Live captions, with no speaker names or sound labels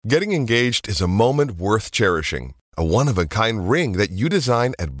Getting engaged is a moment worth cherishing. A one-of-a-kind ring that you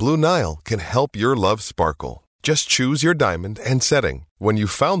design at Blue Nile can help your love sparkle. Just choose your diamond and setting. When you've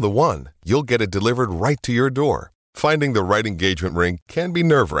found the one, you'll get it delivered right to your door. Finding the right engagement ring can be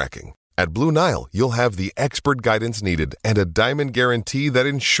nerve-wracking. At Blue Nile, you'll have the expert guidance needed and a diamond guarantee that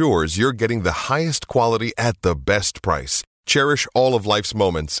ensures you're getting the highest quality at the best price. Cherish all of life's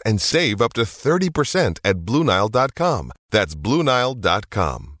moments and save up to 30% at BlueNile.com. That's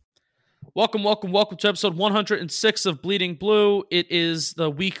BlueNile.com. Welcome to episode 106 of Bleeding Blue. It is the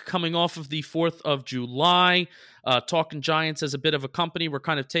week coming off of the 4th of July. Talking Giants as a bit of a company. We're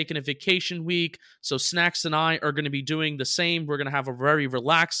kind of taking a vacation week, so Snacks and I are going to be doing the same. We're going to have a very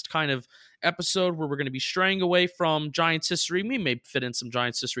relaxed kind of episode where we're going to be straying away from Giants history. We may fit in some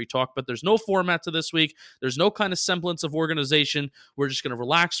Giants history talk, but there's no format to this week. There's no kind of semblance of organization. We're just going to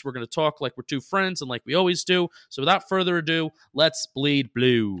relax. We're going to talk like we're two friends and like we always do. So without further ado, let's bleed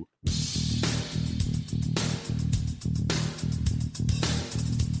blue.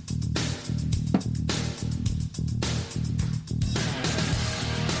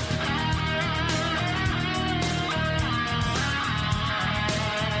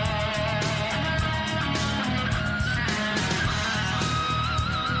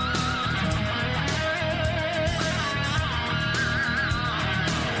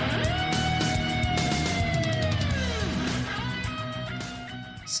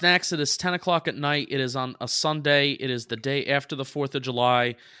 Snacks, it is 10 o'clock at night. It is on a Sunday. It is the day after the 4th of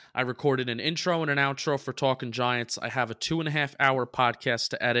July. I recorded an intro and an outro for Talking Giants. I have a 2.5-hour podcast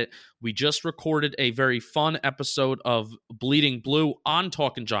to edit. We just recorded a very fun episode of Bleeding Blue on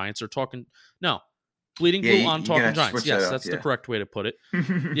Talking Giants, Bleeding Blue on Talking Giants. Yes, that's the correct way to put it.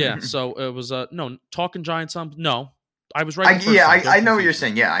 Yeah, so it was, Talking Giants on, no, I was right. I know what you're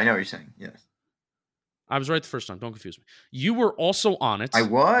saying. Yeah, I know what you're saying. Yes. I was right the first time. Don't confuse me. You were also on it. I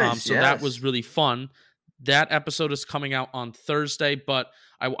was. So that was really fun. That episode is coming out on Thursday, but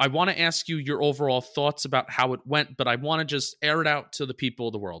I want to ask you your overall thoughts about how it went, but I want to just air it out to the people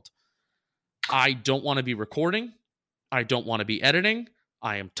of the world. I don't want to be recording. I don't want to be editing.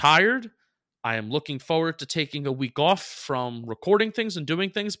 I am tired. I am looking forward to taking a week off from recording things and doing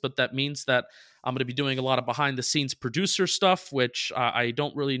things, but that means that I'm going to be doing a lot of behind-the-scenes producer stuff, which I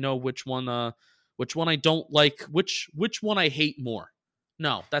don't really know which one I don't like, which one I hate more.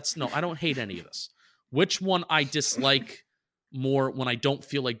 No, I don't hate any of this. Which one I dislike more when I don't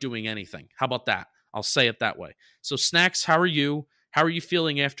feel like doing anything. How about that? I'll say it that way. So Snacks, how are you? How are you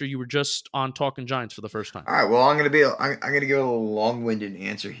feeling after you were just on Talking Giants for the first time? All right, well, I'm going to give a little long-winded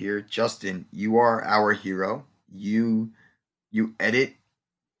answer here. Justin, you are our hero. You edit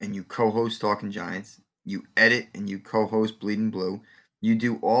and you co-host Talking Giants. You edit and you co-host Bleeding Blue. You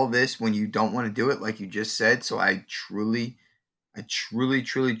do all this when you don't want to do it, like you just said. So I truly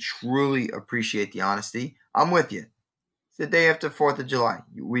appreciate the honesty. I'm with you. It's the day after 4th of July.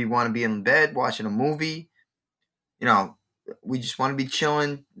 We want to be in bed watching a movie. We just want to be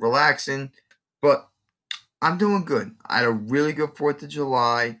chilling, relaxing. But I'm doing good. I had a really good 4th of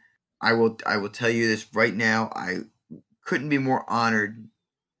July. I will tell you this right now. I couldn't be more honored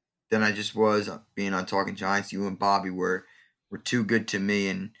than I just was being on Talking Giants. You and Bobby were too good to me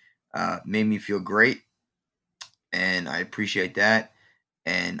and made me feel great, and I appreciate that.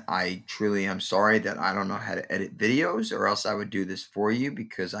 And I truly am sorry that I don't know how to edit videos, or else I would do this for you,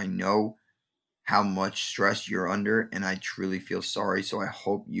 because I know how much stress you're under, and I truly feel sorry. So I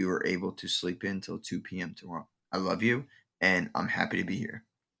hope you are able to sleep in till 2 p.m. tomorrow. I love you, and I'm happy to be here.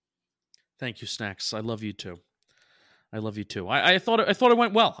 Thank you, Snacks. I love you too. I thought it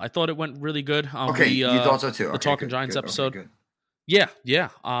went well. I thought it went really good. Okay, you thought so too. The Talking Giants episode. Okay, Yeah.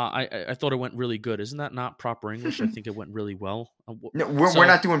 I thought it went really good. Isn't that not proper English? I think it went really well. No, we're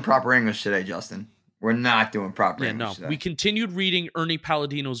not doing proper English today, Justin. We're not doing proper English today. We continued reading Ernie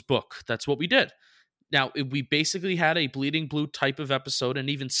Palladino's book. That's what we did. Now, we basically had a Bleeding Blue type of episode, and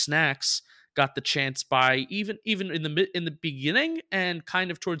even Snacks got the chance by even in the beginning and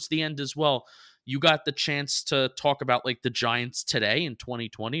kind of towards the end as well. You got the chance to talk about like the Giants today in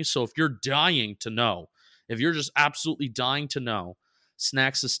 2020. So if you're dying to know, if you're just absolutely dying to know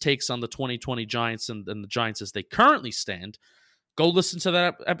Snacks' takes on the 2020 Giants and the Giants as they currently stand, go listen to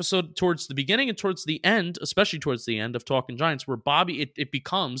that episode towards the beginning and towards the end, especially towards the end of Talking Giants, where Bobby, it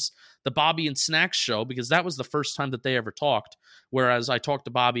becomes the Bobby and Snacks show, because that was the first time that they ever talked. Whereas I talked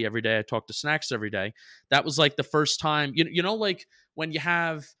to Bobby every day, I talked to Snacks every day. That was like the first time, like when you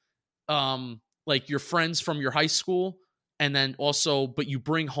have like your friends from your high school, and then also, but you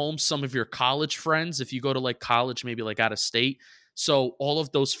bring home some of your college friends if you go to like college, maybe like out of state. So all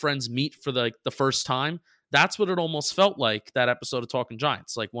of those friends meet for the first time. That's what it almost felt like, that episode of Talking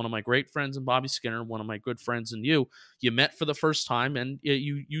Giants. Like, one of my great friends and Bobby Skinner, one of my good friends and you met for the first time, and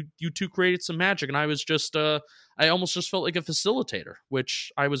you two created some magic. And I was just I almost just felt like a facilitator,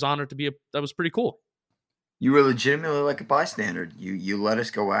 which I was honored to be. That was pretty cool. You were legitimately like a bystander. You let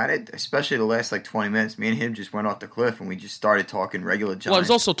us go at it, especially the last like 20 minutes. Me and him just went off the cliff and we just started talking regular Giants. Well, I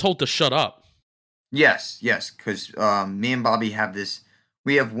was also told to shut up. Yes, because me and Bobby have this.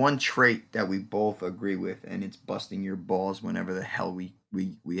 We have one trait that we both agree with, and it's busting your balls whenever the hell we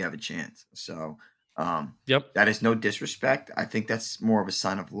have a chance. So, yep, that is no disrespect. I think that's more of a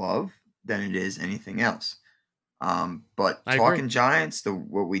sign of love than it is anything else. But I Talking agree. Giants,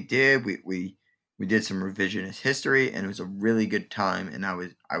 what we did, we did some revisionist history, and it was a really good time, and I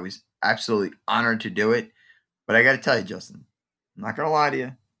was absolutely honored to do it. But I got to tell you, Justin, I'm not gonna lie to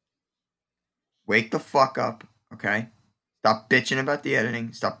you. Wake the fuck up, okay? Stop bitching about the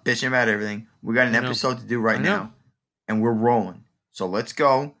editing. Stop bitching about everything. We got an episode to do right now, and we're rolling. So let's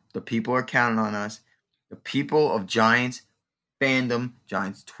go. The people are counting on us. The people of Giants fandom,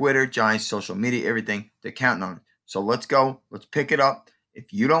 Giants Twitter, Giants social media, everything, they're counting on it. So let's go. Let's pick it up.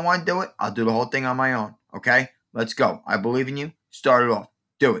 If you don't want to do it, I'll do the whole thing on my own, okay? Let's go. I believe in you. Start it off.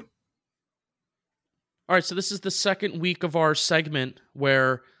 Do it. All right, so this is the second week of our segment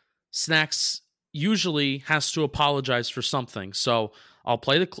where Snacks usually has to apologize for something. So I'll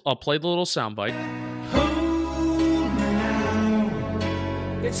play the little soundbite. Hold me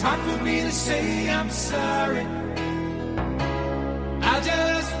now. It's hard for me to say I'm sorry. I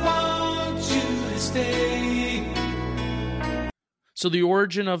just want you to stay. So the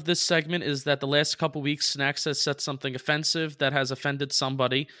origin of this segment is that the last couple weeks, Snacks has said something offensive that has offended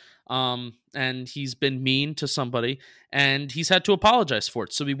somebody, and he's been mean to somebody, and he's had to apologize for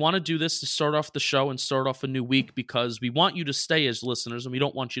it. So we want to do this to start off the show and start off a new week because we want you to stay as listeners and we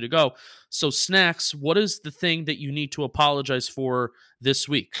don't want you to go. So Snacks, what is the thing that you need to apologize for this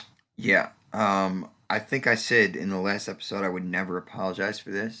week? Yeah, I think I said in the last episode I would never apologize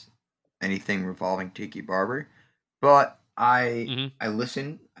for this, anything revolving Tiki Barber, but I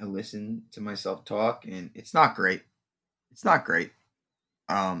listen to myself talk, and it's not great. It's not great.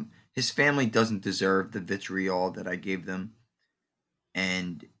 His family doesn't deserve the vitriol that I gave them,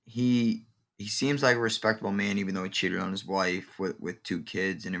 and he seems like a respectable man, even though he cheated on his wife with 2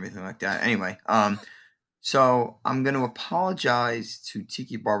 kids and everything like that. Anyway, so I'm going to apologize to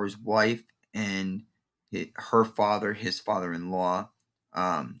Tiki Barber's wife and her father, his father-in-law,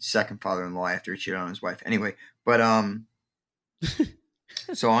 second father-in-law after he cheated on his wife. Anyway, but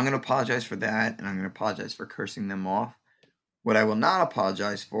so I'm going to apologize for that, and I'm going to apologize for cursing them off. What I will not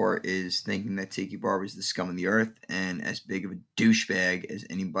apologize for is thinking that Tiki Barber is the scum of the earth and as big of a douchebag as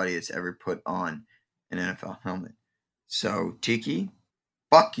anybody that's ever put on an NFL helmet. So, Tiki,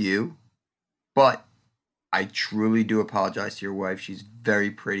 fuck you, but I truly do apologize to your wife. She's very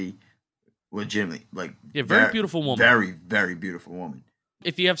pretty, legitimately, like very beautiful woman. Very, very beautiful woman.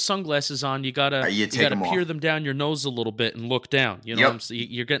 If you have sunglasses on, you gotta peer them down your nose a little bit and look down. You know what I'm saying?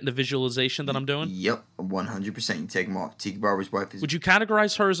 You're getting the visualization that I'm doing? Yep, 100%. You take them off. Tiki Barber's wife is... Would you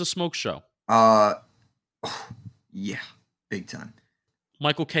categorize her as a smoke show? Yeah, big time.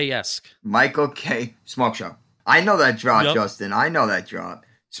 Michael K-esque. Michael K. Smoke show. I know that drop, Justin. I know that drop.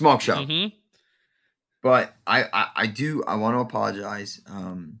 Smoke show. Mm-hmm. But I want to apologize.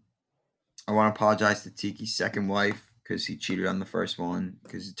 I want to apologize to Tiki's second wife, because he cheated on the first one,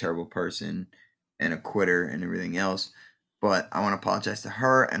 because he's a terrible person and a quitter and everything else. But I want to apologize to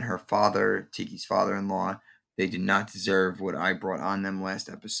her and her father, Tiki's father-in-law. They did not deserve what I brought on them last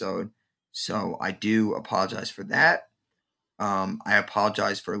episode. So I do apologize for that. I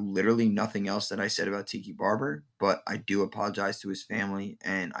apologize for literally nothing else that I said about Tiki Barber, but I do apologize to his family,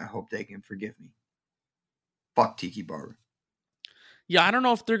 and I hope they can forgive me. Fuck Tiki Barber. Yeah, I don't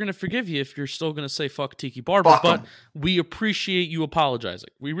know if they're going to forgive you if you're still going to say fuck Tiki Barber, but we appreciate you apologizing.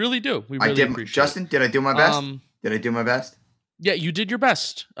 We really do. We really appreciate it. Justin, did I do my best? Did I do my best? Yeah, you did your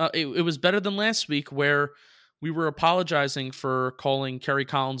best. It was better than last week where we were apologizing for calling Kerry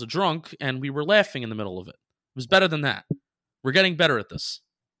Collins a drunk and we were laughing in the middle of it. It was better than that. We're getting better at this.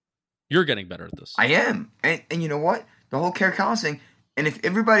 You're getting better at this. I am. And you know what? The whole Kerry Collins thing, and if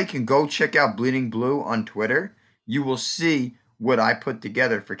everybody can go check out Bleeding Blue on Twitter, you will see what I put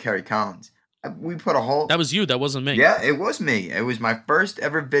together for Kerry Collins. We put a whole... That was you. That wasn't me. Yeah, it was me. It was my first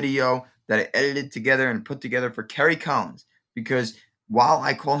ever video that I edited together and put together for Kerry Collins. Because while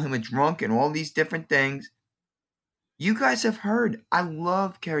I call him a drunk and all these different things, you guys have heard, I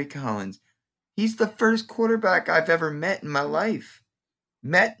love Kerry Collins. He's the first quarterback I've ever met in my life.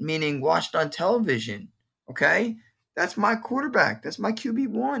 Met meaning watched on television. Okay? That's my quarterback. That's my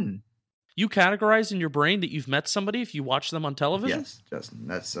QB1. You categorize in your brain that you've met somebody if you watch them on television? Yes, Justin.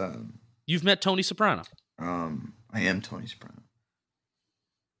 That's You've met Tony Soprano. I am Tony Soprano.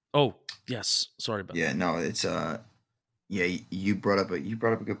 Oh, yes. Sorry about that. Yeah, no, it's yeah, you brought up a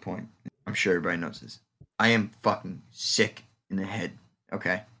good point. I'm sure everybody knows this. I am fucking sick in the head.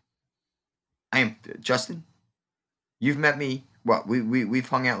 Okay. I am Justin. You've met me. What? We've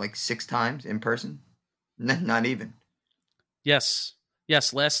hung out like 6 times in person. Not even. Yes.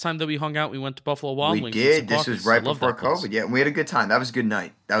 Yes, last time that we hung out, we went to Buffalo Wild We Wings. did. This was right I love before that place. COVID. Yeah, we had a good time. That was a good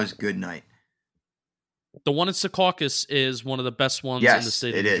night. The one in Secaucus is one of the best ones in the Yes,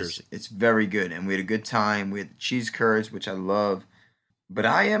 state it of New is. Jersey. It's very good, and we had a good time. We had the cheese curds, which I love. But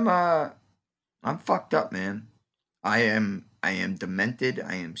I'm fucked up, man. I am demented.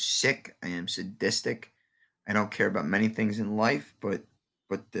 I am sick. I am sadistic. I don't care about many things in life, but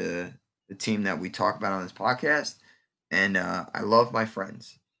the team that we talk about on this podcast. And I love my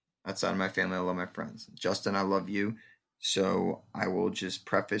friends. Outside of my family, I love my friends. Justin, I love you. So I will just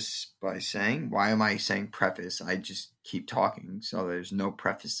preface by saying, why am I saying preface? I just keep talking, so there's no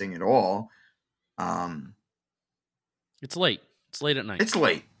prefacing at all. It's late. It's late at night. It's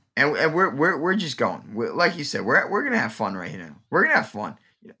late, and we're just going. Like you said, we're gonna have fun right now. We're gonna have fun.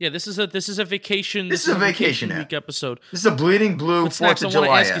 Yeah, this is a vacation. This is a vacation week episode. This is a Bleeding Blue 4th of July. I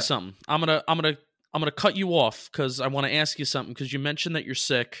want to ask you something. I'm gonna cut you off because I want to ask you something because you mentioned that you're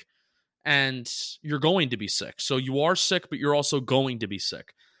sick and you're going to be sick. So you are sick, but you're also going to be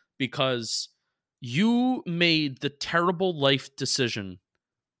sick because you made the terrible life decision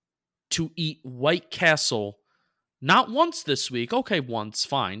to eat White Castle not once this week. Okay, once,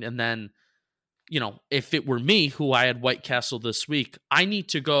 fine. And then, if it were me who I had White Castle this week, I need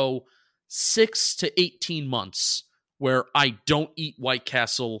to go 6 to 18 months where I don't eat White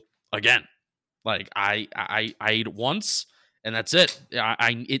Castle again. Like I ate it once and that's it.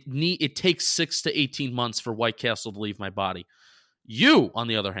 It takes 6 to 18 months for White Castle to leave my body. You, on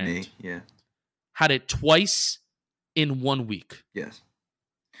the other hand, had it twice in 1 week. Yes.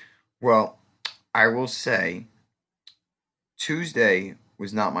 Well, I will say Tuesday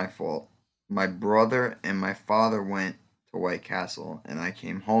was not my fault. My brother and my father went to White Castle and I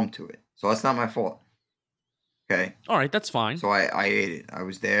came home to it. So that's not my fault. Okay? All right, that's fine. So I ate it. I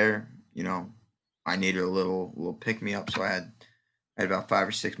was there, I needed a little pick me up, so I had about 5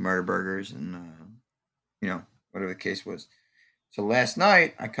 or 6 murder burgers and whatever the case was. So last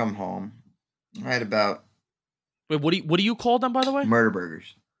night I come home. I had about Wait, what do you call them, by the way? murder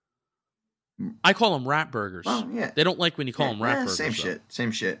burgers. I call them rat burgers. Oh yeah. They don't like when you call them rat burgers.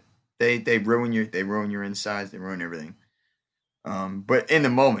 Same shit. They ruin your insides. They ruin everything. But in the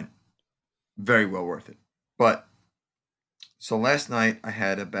moment, very well worth it. But so last night I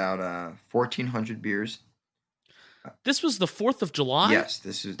had about 1,400 beers. This was the 4th of July? Yes,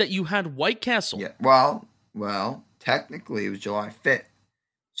 this is that you had White Castle. Yeah. Well, technically it was July 5th.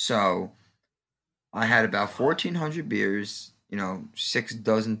 So I had about 1,400 beers, 6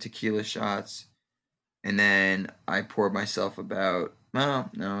 dozen tequila shots, and then I poured myself about no,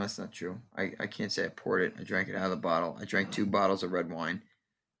 that's not true. I can't say I poured it. I drank it out of the bottle. I drank 2 bottles of red wine.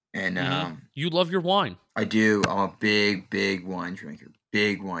 And you love your wine. I do. I'm a big wine drinker.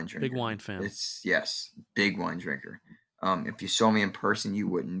 Big wine fan. Yes, big wine drinker. If you saw me in person, you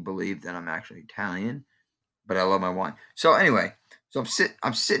wouldn't believe that I'm actually Italian, but I love my wine. So anyway,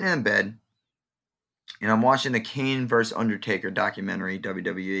 I'm sitting in bed, and I'm watching the Kane vs. Undertaker documentary,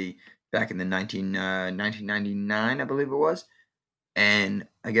 WWE, back in the 1999, I believe it was, and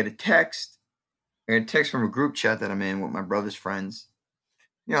I get a text. From a group chat that I'm in with my brother's friends.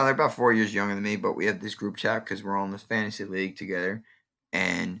 They're about 4 years younger than me, but we have this group chat because we're all in this fantasy league together.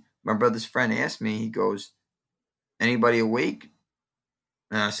 And my brother's friend asked me, he goes, "Anybody awake?"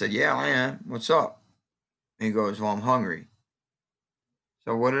 And I said, "Yeah, I am. What's up?" And he goes, "Well, I'm hungry."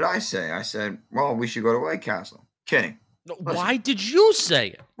 So what did I say? I said, "Well, we should go to White Castle." Kidding. Why did you say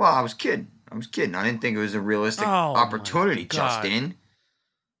it? Well, I was kidding. I didn't think it was a realistic opportunity, Justin.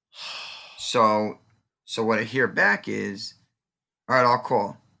 So what I hear back is, "All right, I'll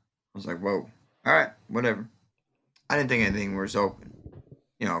call." I was like, "Whoa. All right, whatever." I didn't think anything was open,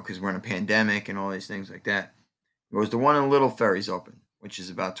 because we're in a pandemic and all these things like that. It was the one in Little Ferry's open, which is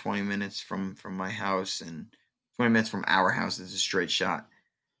about 20 minutes from my house and 20 minutes from our house. It's a straight shot.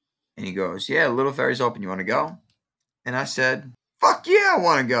 And he goes, "Yeah, Little Ferry's open. You want to go?" And I said, "Fuck yeah, I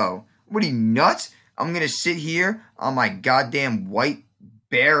want to go. What are you, nuts? I'm going to sit here on my goddamn white,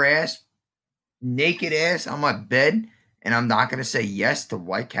 bare ass, naked ass on my bed, and I'm not going to say yes to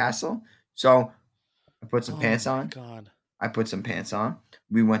White Castle?" So I put some pants on. God. I put some pants on.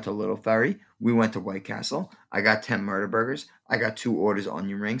 We went to Little Ferry. We went to White Castle. I got 10 murder burgers. I got 2 orders of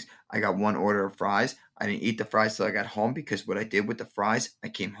onion rings. I got 1 order of fries. I didn't eat the fries till I got home because what I did with the fries, I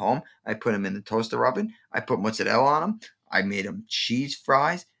came home. I put them in the toaster oven. I put mozzarella on them. I made them cheese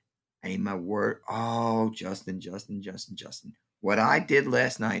fries. I ate my word. Oh, Justin. What I did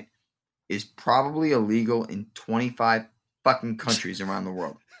last night is probably illegal in 25 fucking countries around the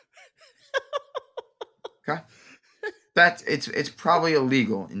world. Okay? It's probably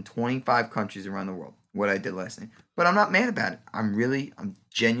illegal in 25 countries around the world, what I did last night. But I'm not mad about it. I'm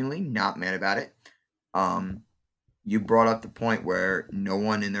genuinely not mad about it. You brought up the point where no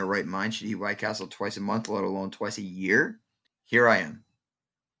one in their right mind should eat White Castle twice a month, let alone twice a year. Here I am.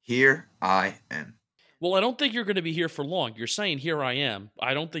 Well, I don't think you're going to be here for long. You're saying here I am.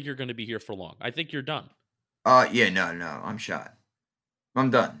 I don't think you're going to be here for long. I think you're done. Yeah, no, I'm shot. I'm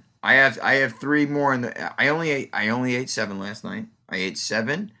done. I have 3 more in the. I only ate 7 last night. I ate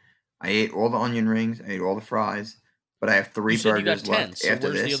 7. I ate all the onion rings. I ate all the fries. But I have 3 burgers left so after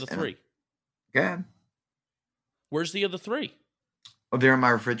where's this. The other 3? Okay. Where's the other 3? Oh, they're in my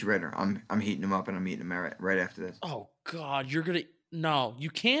refrigerator. I'm heating them up and I'm eating them right after this. Oh God, you're gonna. No, you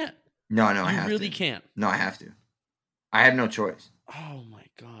can't. No, I have to. You really can't. No, I have to. I have no choice. Oh my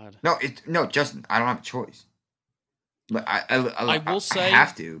God. No, Justin. I don't have a choice. But I will say I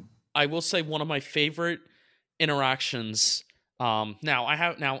have to. I will say one of my favorite interactions. Now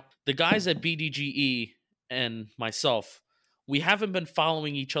the guys at BDGE and myself, we haven't been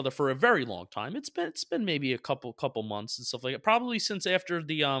following each other for a very long time. It's been maybe a couple months and stuff like that. Probably since after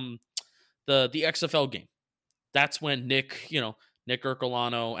the XFL game. That's when Nick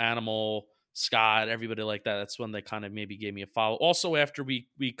Ercolano, Animal, Scott, everybody like that. That's when they kind of maybe gave me a follow. Also, after we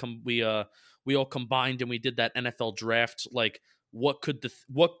all combined and we did that NFL draft, like what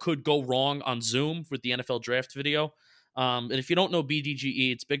could go wrong on Zoom with the NFL draft video. And if you don't know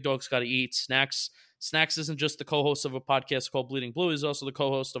BDGE, it's Big Dogs Gotta Eat. Snacks isn't just the co-host of a podcast called Bleeding Blue. He's also the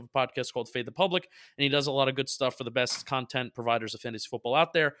co-host of a podcast called Fade the Public, and he does a lot of good stuff for the best content providers of fantasy football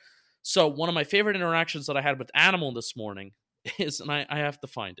out there. So one of my favorite interactions that I had with Animal this morning is, and I have to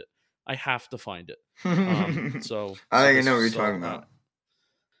find it. So I think I know what you're talking about.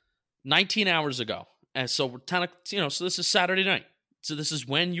 19 hours ago. And so we're so this is Saturday night. So this is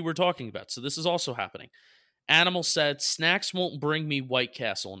when you were talking about. So this is also happening. Animal said, Snacks won't bring me White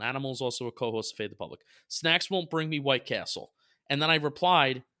Castle. And Animal is also a co-host of Fade the Public. Snacks won't bring me White Castle. And then I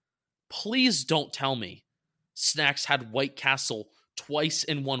replied, please don't tell me Snacks had White Castle twice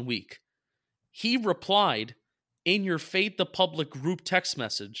in 1 week. He replied in your Fade the Public group text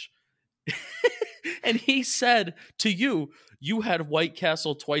message. And he said to you, you had White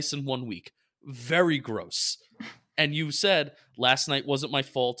Castle twice in 1 week. Very gross. And you said, last night wasn't my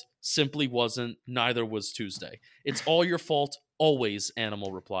fault. Simply wasn't. Neither was Tuesday. It's all your fault. Always,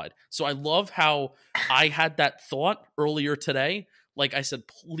 Animal replied. So I love how I had that thought earlier today. Like I said,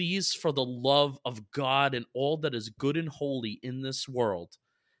 please, for the love of God and all that is good and holy in this world,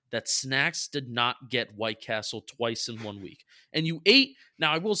 that Snacks did not get White Castle twice in 1 week. And you ate,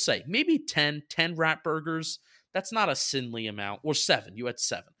 now I will say, maybe 10 rat burgers. That's not a sinly amount. Or 7. You had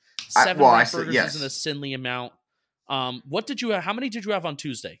 7. 7 rat burgers isn't a sinly amount. What did you have? How many did you have on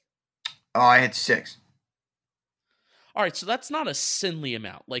Tuesday? Oh, I had 6. All right, so that's not a sinly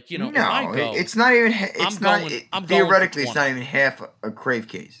amount. Like, no, if I go, it's not even. Theoretically, it's not even half a Crave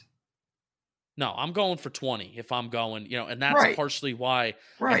case. No, I'm going for 20 if I'm going, and that's partially why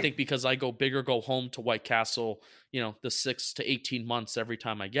I think, because I go big or go home to White Castle, the 6 to 18 months every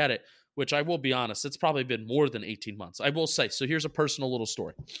time I get it, which I will be honest, it's probably been more than 18 months. I will say, so here's a personal little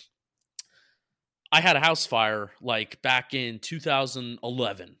story. I had a house fire like back in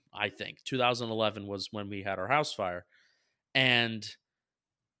 2011, I think. 2011 was when we had our house fire. And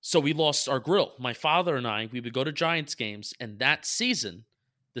so we lost our grill. My father and I, we would go to Giants games, and that season,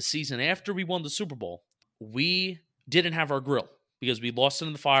 the season after we won the Super Bowl, we didn't have our grill because we lost it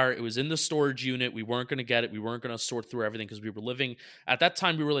in the fire. It was in the storage unit. We weren't going to get it. We weren't going to sort through everything because we were living, at that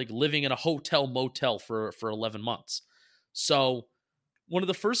time, we were like living in a hotel motel for 11 months. So one of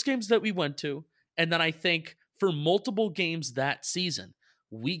the first games that we went to, and then I think for multiple games that season,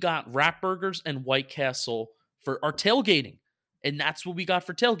 we got wrap burgers and White Castle for our tailgating. And that's what we got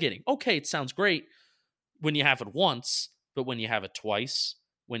for tailgating. Okay, it sounds great when you have it once, but when you have it twice,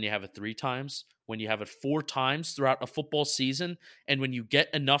 when you have it 3 times, when you have it 4 times throughout a football season, and when you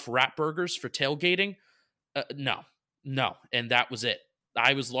get enough wrap burgers for tailgating, no. And that was it.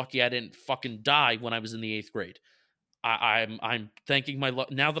 I was lucky I didn't fucking die when I was in the 8th grade. I'm thanking my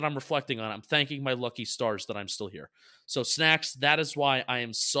luck. Now that I'm reflecting on it, I'm thanking my lucky stars that I'm still here. So Snacks, that is why I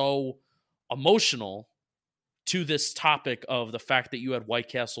am so emotional to this topic of the fact that you had White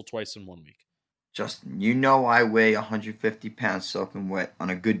Castle twice in 1 week. Justin, you know I weigh 150 pounds soaking wet on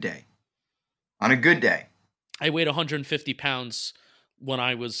a good day. On a good day. I weighed 150 pounds when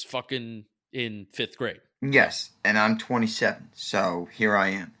I was fucking in 5th grade. Yes, and I'm 27, so here I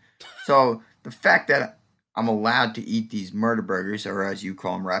am. So the fact that I'm allowed to eat these murder burgers, or as you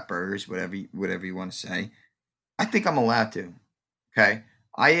call them, rat burgers, whatever you want to say, I think I'm allowed to. Okay?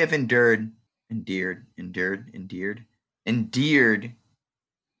 I have endured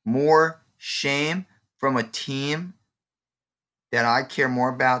more shame from a team that I care more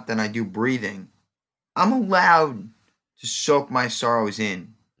about than I do breathing. I'm allowed to soak my sorrows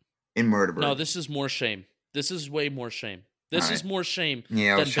in murder burgers. No, this is more shame. This is way more shame. This is more shame than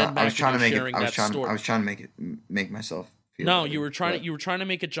Ben I was trying McAdoo to make sharing that story. I was trying to make myself feel No, better, you were trying to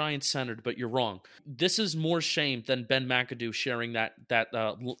make it Giants-centered, but you're wrong. This is more shame than Ben McAdoo sharing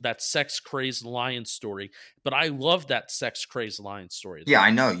that sex-crazed lion story. But I love that sex-crazed lion story. Yeah, I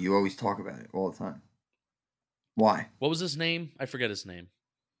know. You always talk about it all the time. Why? What was his name? I forget his name.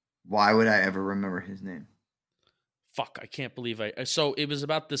 Why would I ever remember his name? Fuck, I can't believe So it was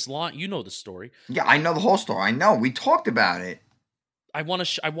about this lion. You know the story. Yeah, I know the whole story. I know. We talked about it. I want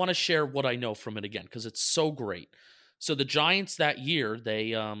to share what I know from it again because it's so great. So the Giants that year,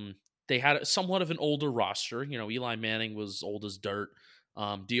 they had somewhat of an older roster. You know, Eli Manning was old as dirt.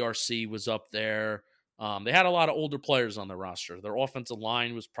 DRC was up there. They had a lot of older players on their roster. Their offensive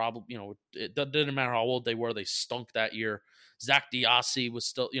line was probably, it didn't matter how old they were, they stunk that year. Zach Diassi was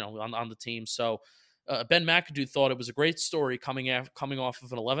still, on the team. So Ben McAdoo thought it was a great story coming off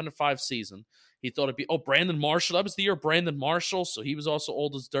of an 11-5 season. He thought it'd be, Brandon Marshall. That was the year of Brandon Marshall, so he was also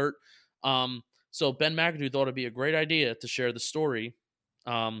old as dirt. So Ben McAdoo thought it'd be a great idea to share the story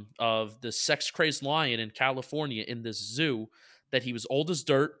of the sex-crazed lion in California in this zoo that he was old as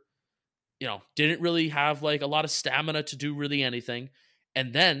dirt, didn't really have like a lot of stamina to do really anything.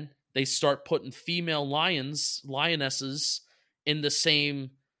 And then they start putting female lionesses in the same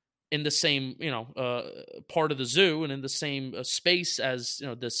part of the zoo and in the same space as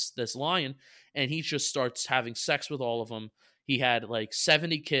this lion, and he just starts having sex with all of them. He had like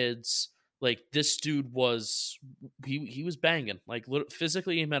 70 kids. Like this dude was he was banging, like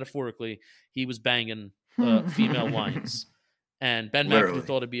physically and metaphorically, he was banging female lions. And Ben McAdoo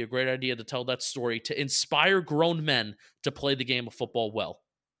thought it'd be a great idea to tell that story to inspire grown men to play the game of football well.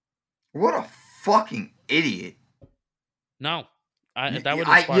 What a fucking idiot! No. That would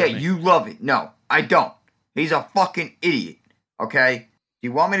inspire me. You love it. No, I don't. He's a fucking idiot. Okay? Do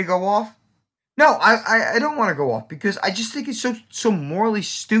you want me to go off? No, I don't want to go off because I just think it's so morally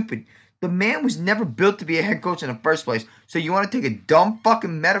stupid. The man was never built to be a head coach in the first place. So you want to take a dumb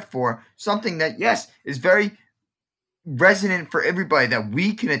fucking metaphor, something that, yes, is very resonant for everybody that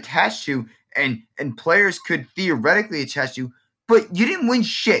we can attach to and players could theoretically attach to, but you didn't win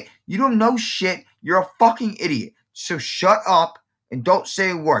shit. You don't know shit. You're a fucking idiot. So shut up. And don't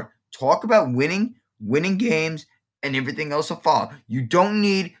say a word. Talk about winning games, and everything else will follow. You don't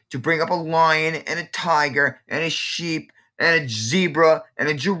need to bring up a lion and a tiger and a sheep and a zebra and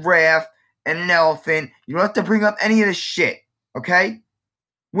a giraffe and an elephant. You don't have to bring up any of this shit, okay?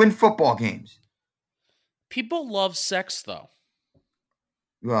 Win football games. People love sex, though.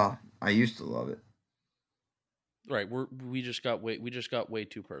 Well, I used to love it. Right, we just got way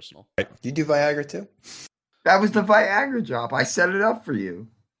too personal. Do you do Viagra too? That was the Viagra drop. I set it up for you.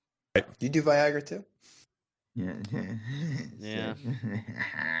 Do you do Viagra too? Yeah. Yeah.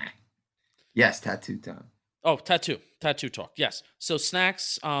 Yes, tattoo time. Oh, tattoo talk. Yes. So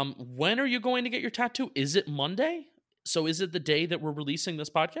Snacks, when are you going to get your tattoo? Is it Monday? So is it the day that we're releasing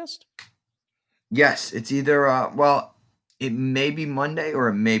this podcast? Yes, it's either it may be Monday or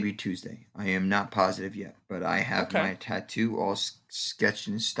it may be Tuesday. I am not positive yet, but I have my tattoo all sketched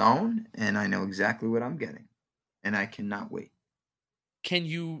in stone, and I know exactly what I'm getting, and I cannot wait. Can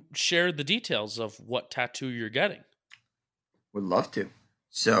you share the details of what tattoo you're getting? Would love to.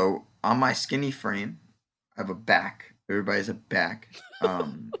 So on my skinny frame, I have a back. Everybody has a back.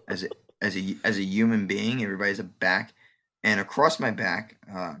 As a human being, everybody has a back, and across my back.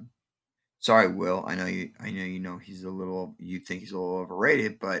 Sorry, Will. I know you know you think he's a little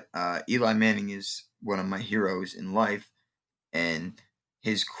overrated, but Eli Manning is one of my heroes in life, and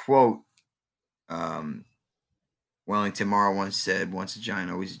his quote, Wellington Mara once said, "Once a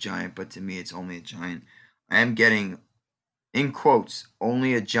giant, always a giant, but to me, it's only a giant." I am getting, in quotes,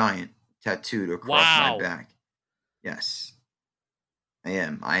 "only a giant" tattooed across my back. Yes, I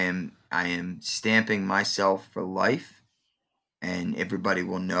am. I am stamping myself for life, and everybody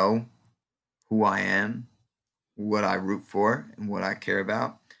will know who I am, what I root for, and what I care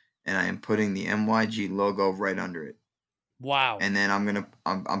about. and I am putting the MYG logo right under it. Wow. And then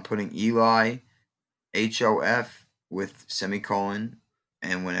I'm putting Eli HOF with semicolon,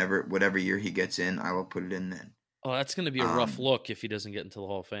 and whatever year he gets in, I will put it in then. Oh, that's going to be a rough look if he doesn't get into the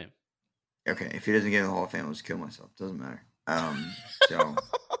Hall of Fame. Okay, if he doesn't get in the Hall of Fame, I'll just kill myself. Doesn't matter. So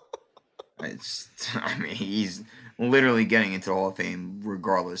he's literally getting into the Hall of Fame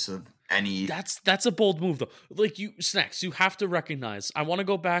regardless of any. That's a bold move though. Like Snacks, you have to recognize. I want to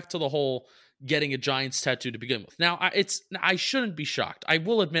go back to the whole getting a Giants tattoo to begin with. Now, I shouldn't be shocked. I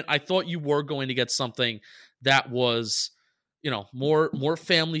will admit, I thought you were going to get something that was, more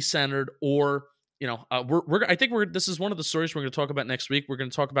family centered, or I think this is one of the stories we're going to talk about next week. We're going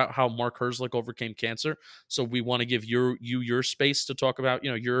to talk about how Mark Herzlich overcame cancer. So we want to give your space to talk about,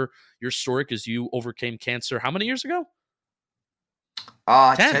 your story, because you overcame cancer. How many years ago?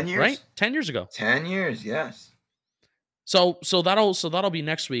 10 years, right? 10 years ago. 10 years. Yes. So that'll be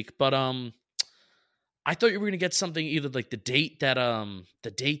next week. But, I thought you were going to get something either like the date that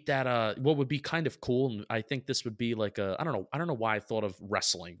what would be kind of cool. And I think this would be like I don't know why I thought of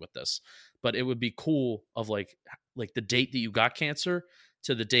wrestling with this, but it would be cool of like the date that you got cancer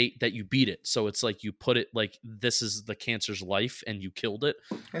to the date that you beat it. So it's like you put it like, this is the cancer's life and you killed it.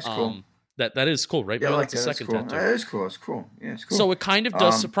 That's cool. That is cool, right? Yeah, Maybe like that's the second cool. tattoo. That is cool. It's cool. Yeah, it's cool. So it kind of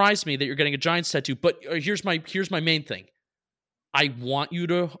does surprise me that you're getting a Giants tattoo, but here's my main thing. I want you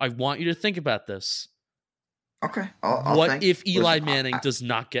to think about this. Okay. I'll what think. if Eli Manning does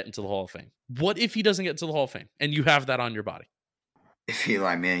not get into the Hall of Fame? What if he doesn't get into the Hall of Fame and you have that on your body? If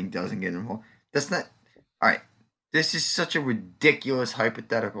Eli Manning doesn't get in the Hall, that's not. All right. This is such a ridiculous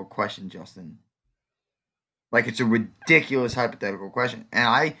hypothetical question, Justin. Like, it's a ridiculous hypothetical question.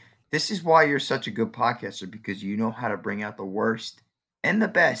 And this is why you're such a good podcaster, because you know how to bring out the worst and the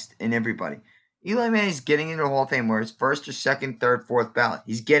best in everybody. Eli Manning's getting into the Hall of Fame, where it's first or second, third, fourth ballot.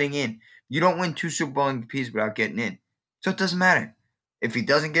 He's getting in. You don't win 2 Super Bowl MVPs without getting in. So it doesn't matter. If he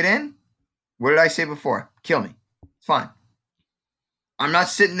doesn't get in, what did I say before? Kill me. It's fine. I'm not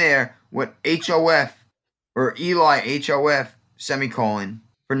sitting there with HOF or Eli HOF semicolon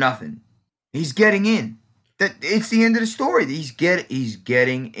for nothing. He's getting in. It's the end of the story. He's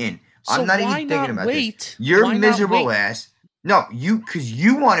getting in. So I'm not even thinking about this. Your miserable ass. No, because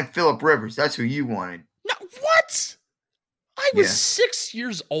you wanted Phillip Rivers. That's who you wanted. No, what? I was 6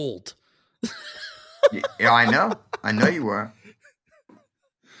 years old. Yeah, I know. I know you were.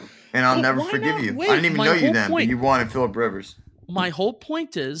 And I'll never forgive you. I didn't even know you then, but you wanted Phillip Rivers. My whole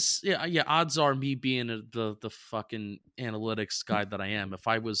point is, odds are, me being the fucking analytics guy that I am, if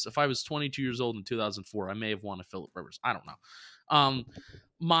I was 22 years old in 2004, I may have wanted Phillip Rivers. I don't know.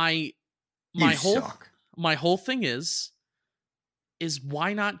 My whole thing is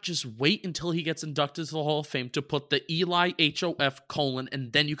why not just wait until he gets inducted to the Hall of Fame to put the Eli HOF :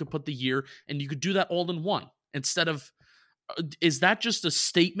 and then you could put the year, and you could do that all in one instead of. Is that just a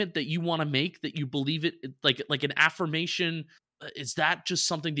statement that you want to make, that you believe it, like an affirmation? Is that just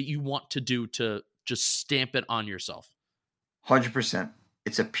something that you want to do to just stamp it on yourself? 100%.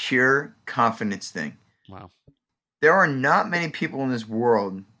 It's a pure confidence thing. Wow. There are not many people in this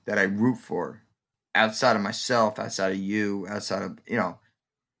world that I root for outside of myself, outside of you, outside of,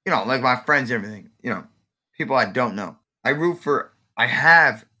 like my friends and everything, people I don't know. I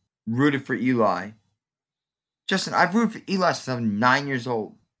have rooted for Eli. Justin, I've rooted for Eli since I'm 9 years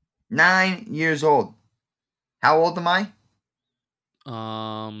old. 9 years old. How old am I?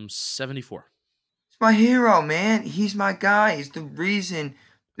 74. He's my hero, man. He's my guy. He's the reason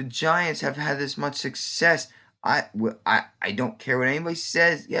the Giants have had this much success. I don't care what anybody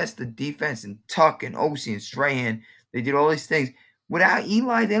says. Yes, the defense and Tuck and Osi and Strahan, they did all these things. Without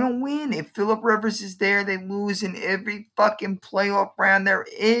Eli, they don't win. If Phillip Rivers is there, they lose in every fucking playoff round there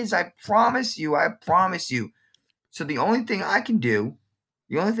is. I promise you. So the only thing I can do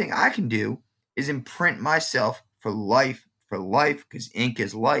is imprint myself for life, because ink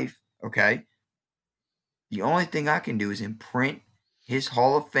is life, okay? The only thing I can do is imprint his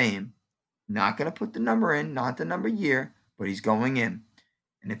Hall of Fame. Not going to put the number in, not the number year, but he's going in.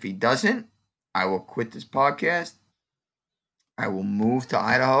 And if he doesn't, I will quit this podcast. I will move to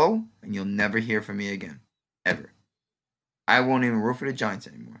Idaho, and you'll never hear from me again. Ever. I won't even root for the Giants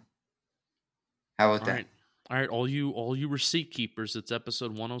anymore. How about that? All right, all you receipt keepers, it's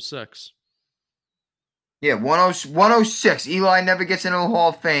episode 106. Yeah, 106. Eli never gets into the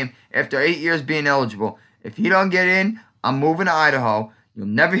Hall of Fame after 8 years being eligible. If he don't get in, I'm moving to Idaho. You'll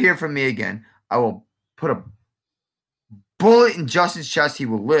never hear from me again. I will put a bullet in Justin's chest. He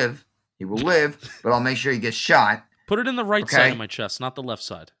will live, but I'll make sure he gets shot. Put it in the right side of my chest, not the left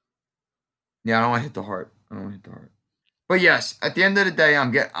side. Yeah, I don't want to hit the heart. But yes, at the end of the day,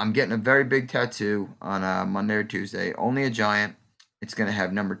 I'm getting a very big tattoo on Monday or Tuesday. Only a Giant. It's gonna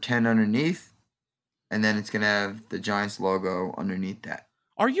have number 10 underneath, and then it's gonna have the Giants logo underneath that.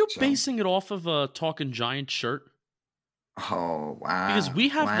 Are you So- basing it off of a Talking Giant shirt? Oh wow! Because we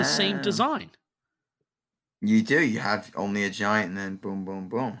have the same Wow. design. You do. You have only a Giant, and then boom, boom,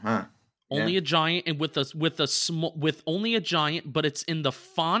 boom, huh? Only Yeah. a Giant, and with only a Giant, but it's in the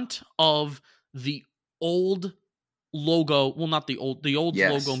font of the old logo. Well, not the old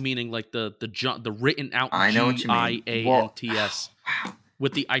Yes. logo, meaning like the written out I know what you mean. GIANTS Wow.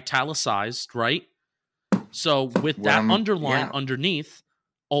 with the italicized, right? So with What that I'm- underline yeah. underneath,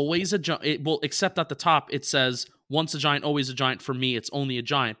 always a Giant. Well, except at the top it says once a Giant, always a Giant. For me, it's only a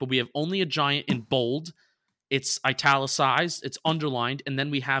Giant, but we have only a Giant in bold. It's italicized, it's underlined, and then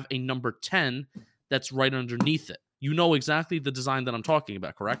we have a number 10 that's right underneath it. You know exactly the design that I'm talking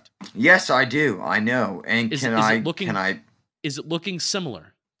about, correct? Yes, I do. I know. And Is can I? Is it looking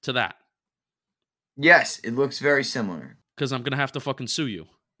similar to that? Yes, it looks very similar. Because I'm gonna have to fucking sue you,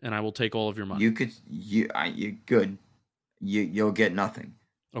 and I will take all of your money. You good. You'll get nothing.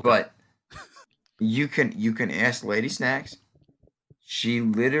 Okay. But you can ask Lady Snacks. She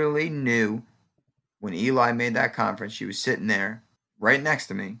literally knew when Eli made that conference. She was sitting there right next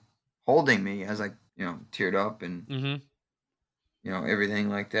to me, holding me as I teared up and everything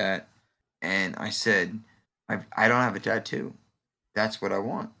like that. And I said, I don't have a tattoo. That's what I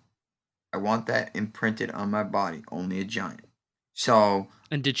want. I want that imprinted on my body. Only a Giant. So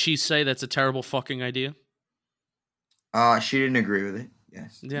And did she say that's a terrible fucking idea? she didn't agree with it.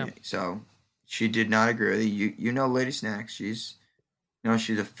 Yes. Yeah. So she did not agree with it. You know Lady Snacks. She's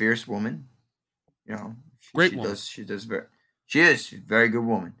she's a fierce woman. Great she woman. She is a very good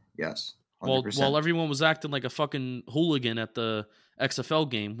woman. Yes. 100%. While everyone was acting like a fucking hooligan at the XFL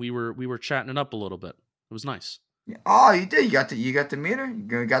game, we were chatting it up a little bit. It was nice. Yeah. Oh, you did. You got to meet her.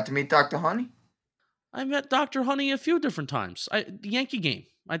 You got to meet Dr. Honey. I met Dr. Honey a few different times. The Yankee game.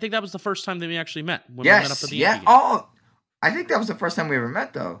 I think that was the first time that we actually met. When we met up Yes. at the Yeah. Yankee game. Oh, I think that was the first time we ever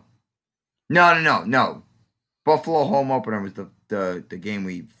met, though. No. Buffalo home opener was the game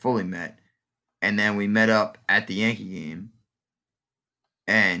we fully met, and then we met up at the Yankee game.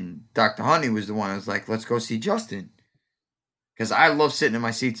 And Dr. Honey was the one who was like, "Let's go see Justin," because I love sitting in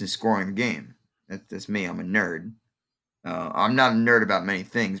my seats and scoring the game. That's me. I'm a nerd. I'm not a nerd about many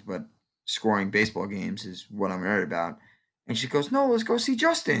things, but scoring baseball games is what I'm a nerd about. And she goes, "No, let's go see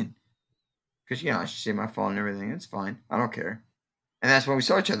Justin." Because, I should see my phone and everything. It's fine. I don't care. And that's when we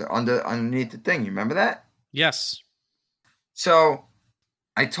saw each other underneath the thing. You remember that? Yes. So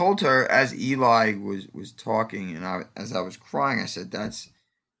I told her as Eli was talking and as I was crying, I said,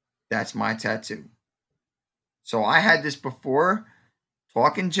 that's my tattoo. So I had this before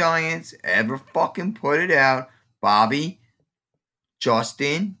Talking Giants ever fucking put it out. Bobby,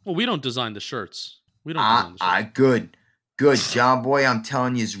 Justin. Well, we don't design the shirts. We don't design the shirts. Good. John Boy, I'm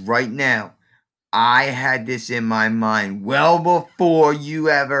telling you right now. I had this in my mind well before you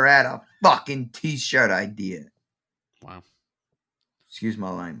ever had a fucking t-shirt idea. Wow. Excuse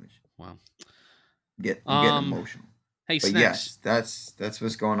my language. Wow. I'm getting emotional. Hey, But Snacks. yes, that's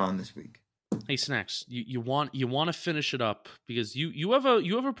what's going on this week. Hey, Snacks. You want to finish it up because you have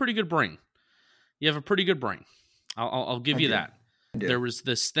a pretty good brain. You have a pretty good brain. I'll give you that. I do. There was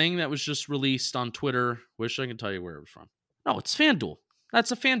this thing that was just released on Twitter. Wish I could tell you where it was from. No, it's FanDuel.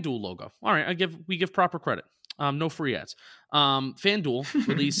 That's a FanDuel logo. All right, we give proper credit. No free ads. FanDuel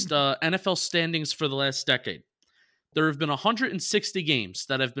released NFL standings for the last decade. There have been 160 games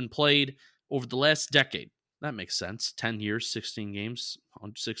that have been played over the last decade. That makes sense. 10 years, 16 games,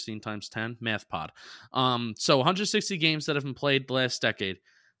 16 times 10, math pod. So 160 games that have been played the last decade.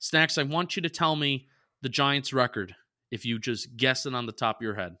 Snacks, I want you to tell me the Giants' record if you just guess it on the top of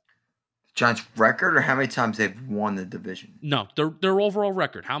your head. Giants record or how many times they've won the division? No, their overall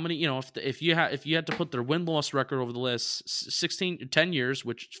record. How many? If you had to put their win-loss record over the last 10 years,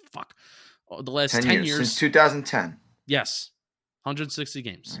 which the last 10 years since 2010. Yes, 160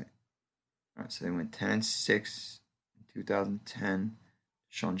 games. All right, so they went 10-6 in 2010.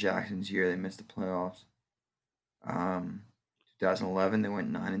 Sean Jackson's year, they missed the playoffs. 2011, they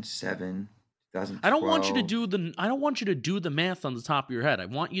went 9-7. 2012. I don't want you to do the math on the top of your head. I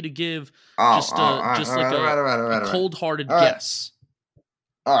want you to give a cold-hearted guess.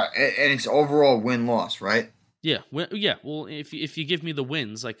 All right, and it's overall win-loss, right? Yeah. Well, if you give me the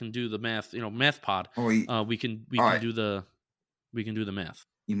wins, I can do the math. Math pod. We can do the math.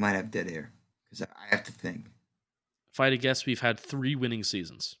 You might have dead air because I have to think. If I had to guess, we've had 3 winning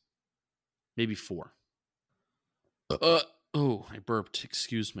seasons, maybe 4. Oh, I burped.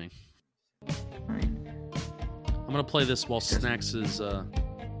 Excuse me. Right. I'm going to play this while Snacks is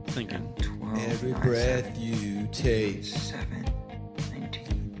thinking. 12, Every 9, breath you take, 7,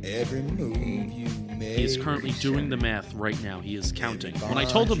 19, every move you make. He is currently doing the math right now. He is counting. When I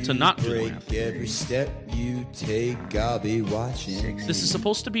told him to not do the math. Every step you take, I'll be watching. This is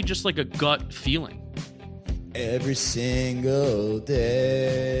supposed to be just like a gut feeling. Every single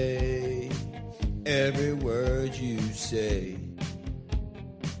day, every word you say,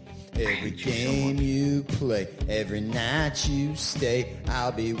 every game you play, every night you stay,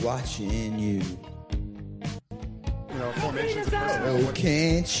 I'll be watching you. Oh,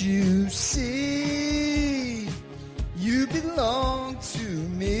 can't you see you belong to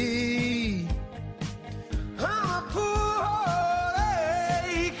me? I'm a poor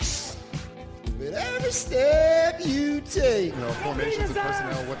aches with every step you take. Formations of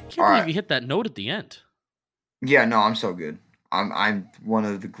personnel. I can't All believe right. you hit that note at the end. Yeah, no, I'm so good. I'm one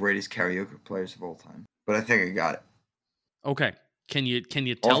of the greatest karaoke players of all time. But I think I got it. Okay. Can you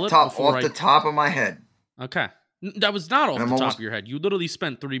tell Off, it before off the top of my head. Okay. That was not off I'm the top almost- of your head. You literally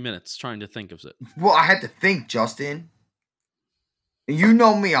spent 3 minutes trying to think of it. Well, I had to think, Justin. You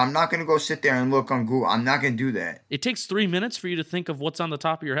know me. I'm not going to go sit there and look on Google. I'm not going to do that. It takes 3 minutes for you to think of what's on the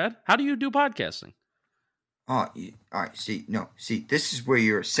top of your head? How do you do podcasting? Oh, all right. See, this is where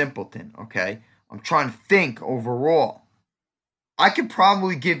you're a simpleton, okay? I'm trying to think overall. I could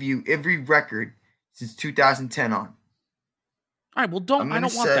probably give you every record since 2010 on. All right, well, I'm I gonna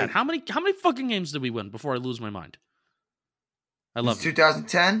don't want say- that. How many fucking games did we win before I lose my mind? I love Since you.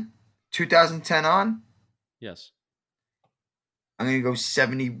 2010? 2010 on? Yes. I'm going to go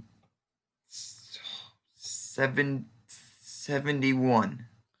 71.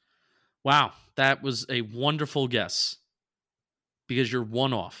 Wow, that was a wonderful guess. Because you're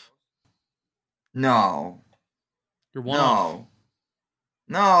one off. No. You're one off. No.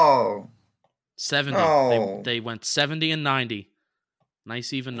 No. 70. No. They went 70 and 90.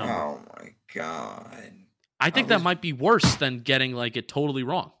 Nice even number. Oh, my God. I think that might be worse than getting like it totally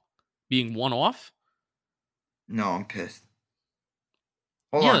wrong. Being one off? No, I'm pissed.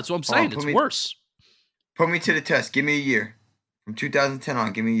 Hold Yeah, on. that's what I'm Hold on. saying. It's worse. Put me to the test. Give me a year. From 2010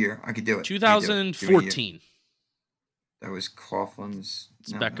 on, give me a year. I could do it. I could do it. Give me a year. 2014. That was Coughlin's.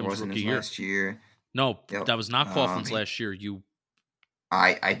 It's No, Beckham's that wasn't rookie his year. last year. No, Yep. that was not Coughlin's he- last year. You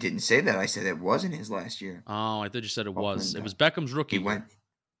I didn't say that. I said it wasn't his last year. I thought you said it was. Coughlin, It was Beckham's rookie.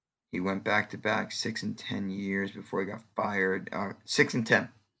 He went back to back 6 and 10 years before he got fired. 6 and 10.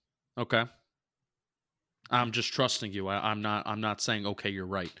 Okay. I'm just trusting you. I'm not saying okay, you're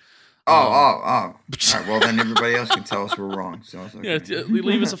right. All right. Well, then everybody else can tell us we're wrong. So it's okay. Yeah,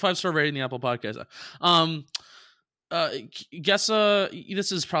 leave us a 5-star rating in the Apple Podcast. Guess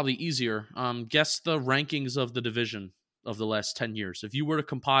this is probably easier. Guess the rankings of the division of the last 10 years. If you were to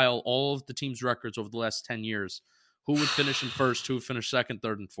compile all of the team's records over the last 10 years, who would finish in first, who would finish second,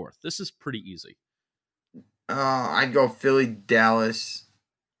 third, and fourth? This is pretty easy. I'd go Philly, Dallas,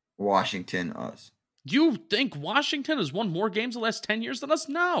 Washington, us. You think Washington has won more games the last 10 years than us?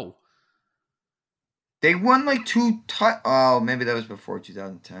 No. They won like maybe that was before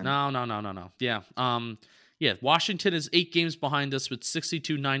 2010. No. Yeah. Yeah, Washington is 8 games behind us with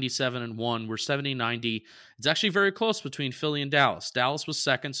 62, 97, and 1. We're 70, 90. It's actually very close between Philly and Dallas. Dallas was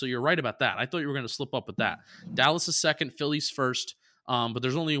second, so you're right about that. I thought you were going to slip up with that. Dallas is second, Philly's first, but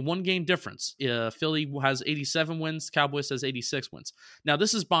there's only a 1-game difference. Philly has 87 wins, Cowboys has 86 wins. Now,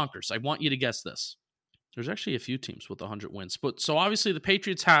 this is bonkers. I want you to guess this. There's actually a few teams with 100 wins. But so obviously the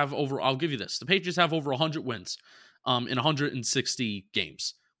Patriots have I'll give you this. The Patriots have over 100 wins in 160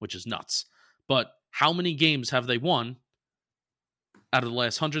 games, which is nuts. But how many games have they won out of the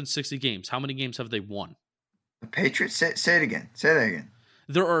last 160 games? How many games have they won? The Patriots? Say it again. Say that again.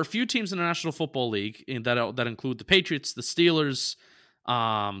 There are a few teams in the National Football League that include the Patriots, the Steelers,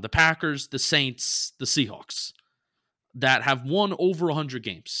 the Packers, the Saints, the Seahawks that have won over 100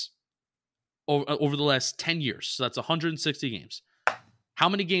 games over the last 10 years. So that's 160 games. How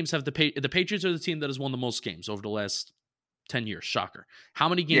many games have the Patriots are the team that has won the most games over the last 10 years? Shocker. How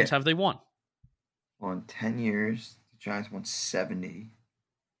many games have they won? Well, in 10 years, the Giants won 70.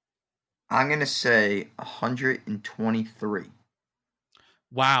 I'm going to say 123.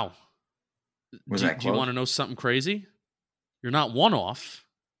 Wow. Was Do that you close? want to know something crazy? You're not 1 off.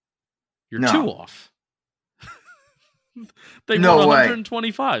 You're No. 2 off. They No won way.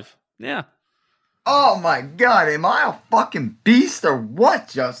 125. Yeah. Oh, my God. Am I a fucking beast or what,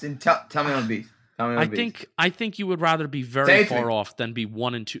 Justin? Tell me I'm a beast. Tell me I'm a beast. I think you would rather be Say very it to far me. off than be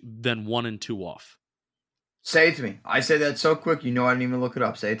 1 and 2 off. Say it to me. I said that so quick, you know I didn't even look it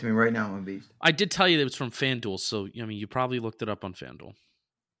up. Say it to me right now, I'm a beast. I did tell you that it was from FanDuel, so I mean you probably looked it up on FanDuel.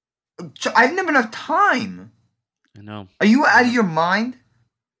 I didn't have enough time. I know. Are you out of your mind?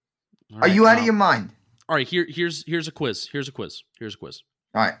 All Are right, you out of your mind? All right, here's a quiz. Here's a quiz. All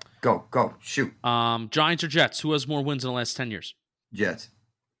right, go, shoot. Giants or Jets? Who has more wins in the last 10 years? Jets.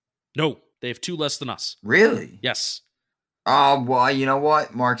 No, they have 2 less than us. Really? Yes. Oh, well, you know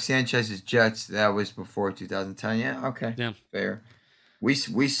what? Mark Sanchez's Jets, that was before 2010. Yeah, okay. Yeah. Fair. We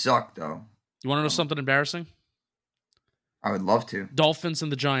suck, though. You want to know something embarrassing? I would love to. Dolphins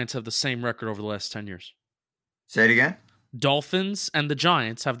and the Giants have the same record over the last 10 years. Say it again? Dolphins and the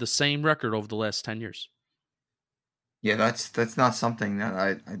Giants have the same record over the last 10 years. Yeah, that's not something that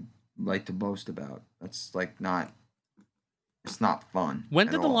I'd like to boast about. That's like not. It's not fun. When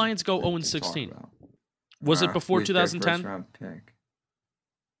at did the all Lions go to 0-16? talk about. Was it before Who's their 2010? first-round pick?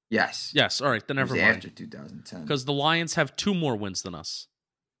 Yes. Yes. All right. Then It was never mind. after 2010. Because the Lions have 2 more wins than us.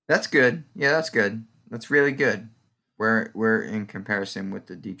 That's good. Yeah, that's good. That's really good. We're in comparison with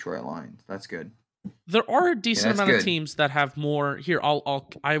the Detroit Lions. That's good. There are a decent that's amount of good. teams that have more. Here,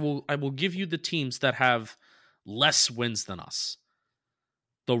 I will give you the teams that have less wins than us.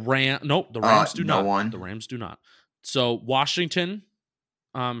 The Rams do no not. one. The Rams do not. So Washington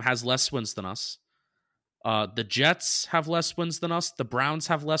has less wins than us. The Jets have less wins than us. The Browns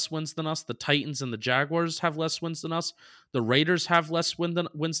have less wins than us. The Titans and the Jaguars have less wins than us. The Raiders have less wins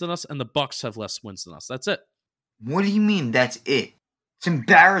than us, and the Bucks have less wins than us. That's it. What do you mean that's it? It's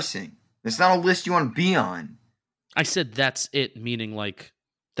embarrassing. That's not a list you want to be on. I said that's it, meaning like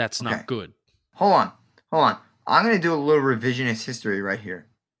that's Okay. not good. Hold on. I'm going to do a little revisionist history right here.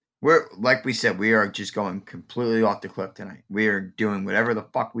 We're, like we said, we are just going completely off the cliff tonight. We are doing whatever the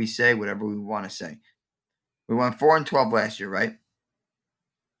fuck we say, whatever we want to say. We went 4-12 last year, right?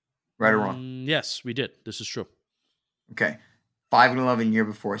 Right or wrong? Yes, we did. This is true. Okay. 5-11 year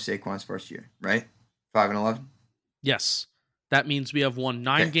before Saquon's first year, right? 5-11? Yes. That means we have won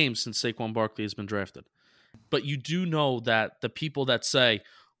 9 Okay. games since Saquon Barkley has been drafted. But you do know that the people that say,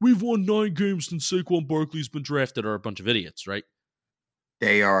 we've won 9 games since Saquon Barkley's been drafted are a bunch of idiots, right?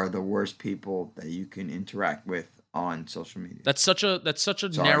 They are the worst people that you can interact with on social media. That's such a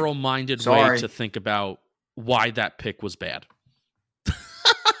Sorry. narrow-minded way Sorry. to think about why that pick was bad.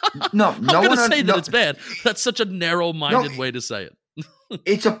 No I'm going to one say that no, it's bad. That's such a narrow-minded way to say it.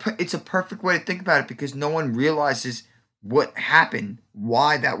 it's a perfect way to think about it because no one realizes what happened,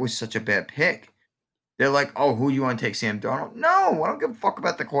 why that was such a bad pick. They're like, oh, who you want to take, Sam Darnold? No, I don't give a fuck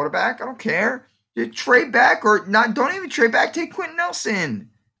about the quarterback. I don't care. Just trade back or not. Don't even trade back. Take Quentin Nelson.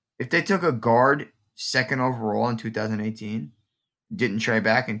 If they took a guard 2nd overall in 2018, didn't trade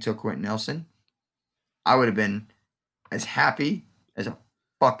back and took Quentin Nelson, I would have been as happy as a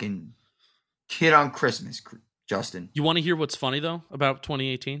fucking kid on Christmas, Justin. You want to hear what's funny, though, about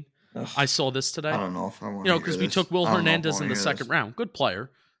 2018? Ugh, I saw this today. I don't know if I want You know, to because we took Will Hernandez in the second round. Good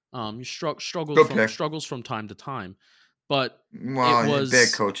player. He struggles from time to time, but Well, it was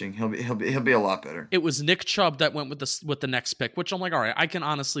bad coaching. He'll be a lot better. It was Nick Chubb that went with the next pick, which I'm like, all right, I can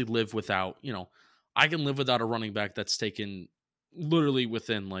honestly live without. You know, I can live without a running back that's taken literally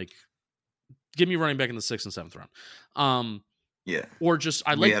within like, give me a running back in the 6th and 7th round. Yeah. Or just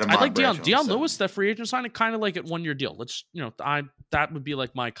I We like had Ahmad Deion Bradshaw on Lewis, that free agent signing, kind of like a 1-year deal. Let's that would be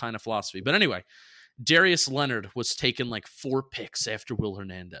like my kind of philosophy. But anyway, Darius Leonard was taken like 4 picks after Will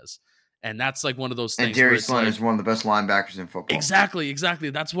Hernandez. And that's like one of those things. And Darius where Leonard it's is one of the best linebackers in football. Exactly.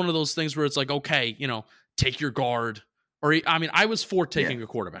 That's one of those things where it's like, okay, you know, take your guard. Or I mean, I was for taking a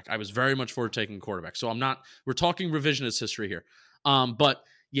quarterback. I was very much for taking a quarterback. So we're talking revisionist history here. But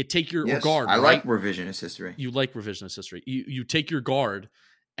you take your guard. I right? like revisionist history. You like revisionist history. You take your guard,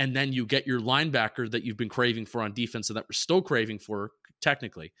 and then you get your linebacker that you've been craving for on defense and that we're still craving for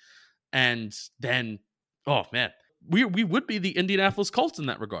technically. And then, oh man, we would be the Indianapolis Colts in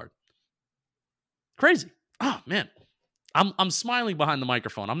that regard. Crazy. Oh man, I'm smiling behind the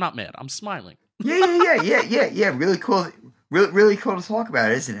microphone. I'm not mad. I'm smiling. Yeah. Really cool. Really cool to talk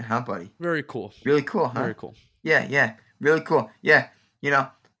about, isn't it, huh, buddy? Very cool. Really cool, huh? Very cool. Yeah. Really cool. Yeah. You know,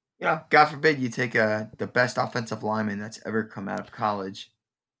 God forbid you take the best offensive lineman that's ever come out of college.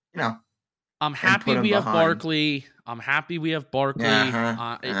 You know, I'm happy we have behind. Barkley. I'm happy we have Barkley.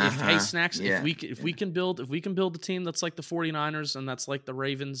 If Snacks, Yeah. if we can build a team that's like the 49ers and that's like the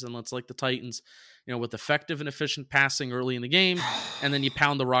Ravens and that's like the Titans, you know, with effective and efficient passing early in the game, and then you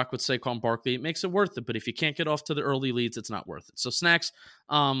pound the rock with Saquon Barkley, it makes it worth it. But if you can't get off to the early leads, it's not worth it. So Snacks,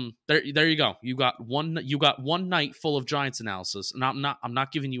 there you go. You got one night full of Giants analysis, and I'm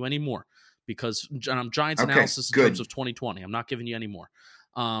not giving you any more because Giants analysis in terms of 2020. I'm not giving you any more.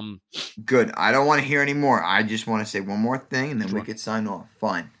 Good. I don't want to hear any more. I just want to say one more thing, and then Sure. we could sign off.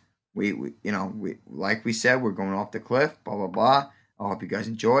 Fine. We like we said, we're going off the cliff. Blah blah blah. I hope you guys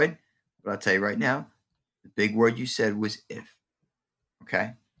enjoyed. But I'll tell you right now, The big word you said was if.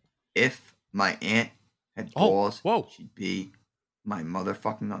 Okay? If my aunt had balls, whoa. she'd be my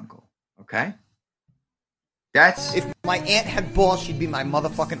motherfucking uncle. Okay? That's... If my aunt had balls, she'd be my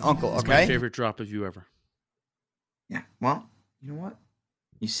motherfucking uncle, It's okay? my favorite drop of you ever. Yeah, well, you know what?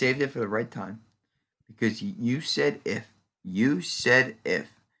 You saved it for the right time. Because you said if. You said if.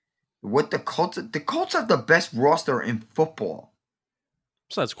 What the Colts have the best roster in football.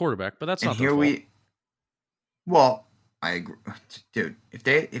 Besides quarterback, but that's And not their fault. Well, I agree. Dude,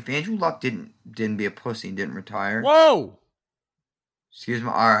 if Andrew Luck didn't be a pussy and didn't retire. Whoa! Excuse me.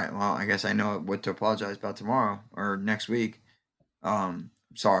 All right. Well, I guess I know what to apologize about tomorrow or next week.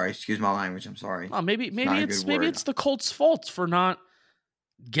 Sorry. Excuse my language. I'm sorry. Oh, maybe not a it's good word. the Colts' fault for not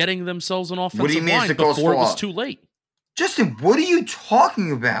getting themselves an offensive What do you mean it's line the Colts' before it was fault? too late. Justin, what are you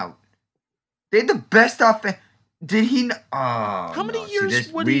talking about? They had the best offense. Did he? How many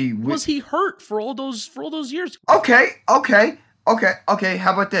years was he hurt for all those years? Okay.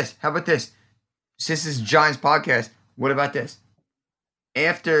 How about this? Since this is Giants podcast, what about this?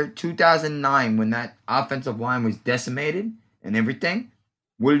 After 2009, when that offensive line was decimated and everything,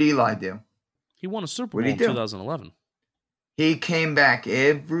 what did Eli do? He won a Super What Bowl did he in do? 2011. He came back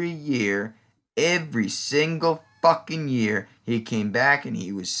every year, every single fucking year. He came back and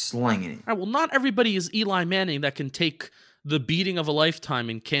he was slinging it. All right, well, not everybody is Eli Manning that can take the beating of a lifetime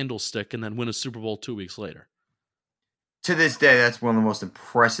in Candlestick and then win a Super Bowl 2 weeks later. To this day, that's one of the most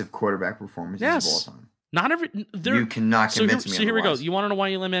impressive quarterback performances of all time. Not every. You cannot convince me. So here we go. otherwise. You want to know why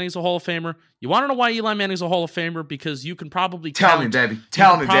Eli Manning's a Hall of Famer? Because you can probably Tell count, me, baby.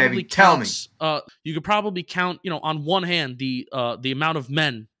 Tell me. You could probably count, on one hand the amount of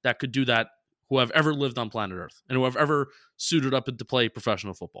men that could do that who have ever lived on planet Earth and who have ever suited up to play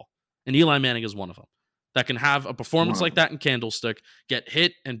professional football. And Eli Manning is one of them that can have a performance like that in Candlestick, get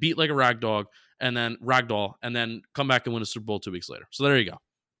hit and beat like a ragdoll, and then come back and win a Super Bowl 2 weeks later. So there you go.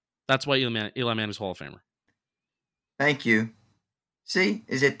 That's why Eli Manning's Hall of Famer. Thank you. See,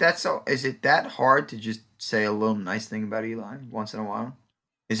 is it that hard to just say a little nice thing about Eli once in a while?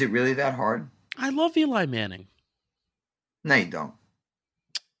 Is it really that hard? I love Eli Manning. No, you don't.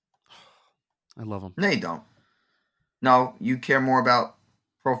 I love him. No, you don't. No, you care more about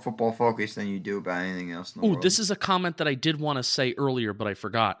Pro Football Focus than you do about anything else in the world. This is a comment that I did want to say earlier, but I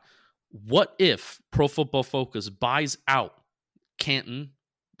forgot. What if Pro Football Focus buys out Canton,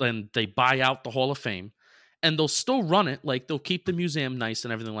 then they buy out the Hall of Fame, and they'll still run it, like they'll keep the museum nice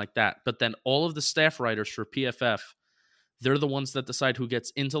and everything like that, but then all of the staff writers for PFF, they're the ones that decide who gets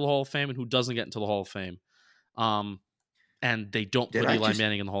into the Hall of Fame and who doesn't get into the Hall of Fame. And they don't put Eli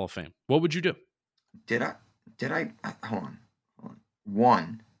Manning in the Hall of Fame. What would you do? Did I hold on.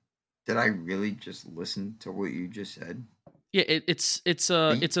 One, did I really just listen to what you just said? Yeah, it's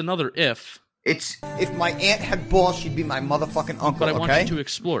another if. It's If my aunt had balls, she'd be my motherfucking uncle, But I want you to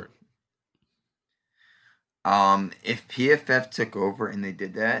explore it. if PFF took over and they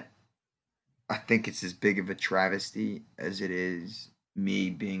did that, I think it's as big of a travesty as it is me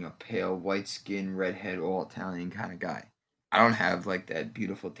being a pale, white-skinned, redhead, all-Italian kind of guy. I don't have like that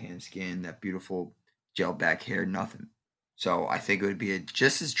beautiful tan skin, that beautiful gel back hair, nothing. So I think it would be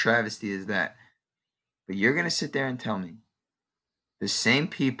just as travesty as that. But you're going to sit there and tell me the same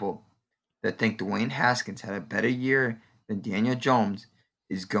people that think Dwayne Haskins had a better year than Daniel Jones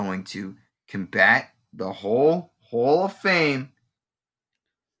is going to combat the whole Hall of Fame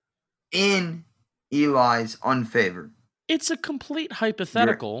in Eli's unfavor. It's a complete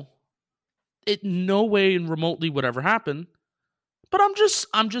hypothetical. It no way and remotely would ever happen. But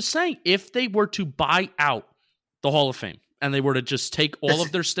I'm just saying, if they were to buy out the Hall of Fame and they were to just take all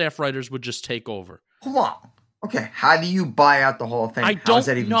of their staff writers would just take over. Hold on. Okay, how do you buy out the Hall of Fame? I How is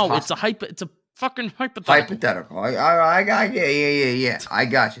that don't even know. possible? It's a fucking hypothetical. Hypothetical. I got yeah. I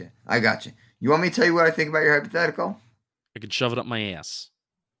got you. You want me to tell you what I think about your hypothetical? I could shove it up my ass.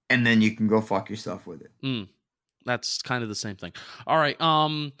 And then you can go fuck yourself with it. That's kind of the same thing. All right.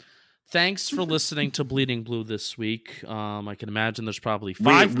 Thanks for listening to Bleeding Blue this week. I can imagine there's probably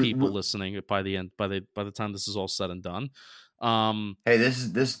five people listening by the time this is all said and done. Hey,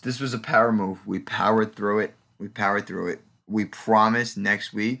 this was a power move. We powered through it. We promise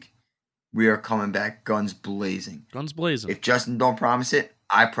next week we are coming back guns blazing. Guns blazing. If Justin don't promise it,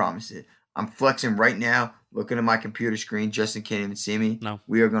 I promise it. I'm flexing right now, looking at my computer screen. Justin can't even see me. No.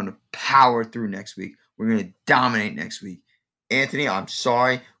 We are going to power through next week. We're going to dominate next week. Anthony, I'm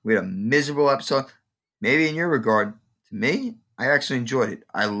sorry. We had a miserable episode. Maybe in your regard, to me, I actually enjoyed it.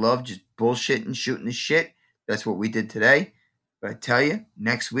 I love just bullshitting, shooting the shit. That's what we did today. But I tell you,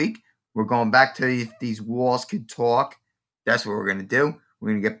 next week, we're going back to these walls could talk. That's what we're going to do. We're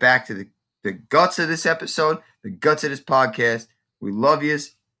going to get back to the the guts of this episode, the guts of this podcast. We love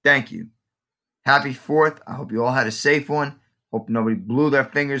yous. Thank you. Happy 4th. I hope you all had a safe one. Hope nobody blew their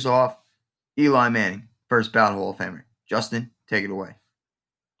fingers off. Eli Manning, first ballot Hall of Famer. Justin, take it away.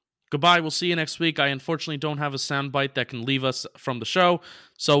 Goodbye. We'll see you next week. I unfortunately don't have a soundbite that can leave us from the show.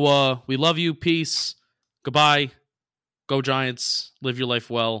 So we love you. Peace. Goodbye. Go Giants. Live your life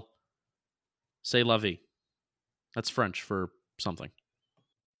well. Say la vie. That's French for something.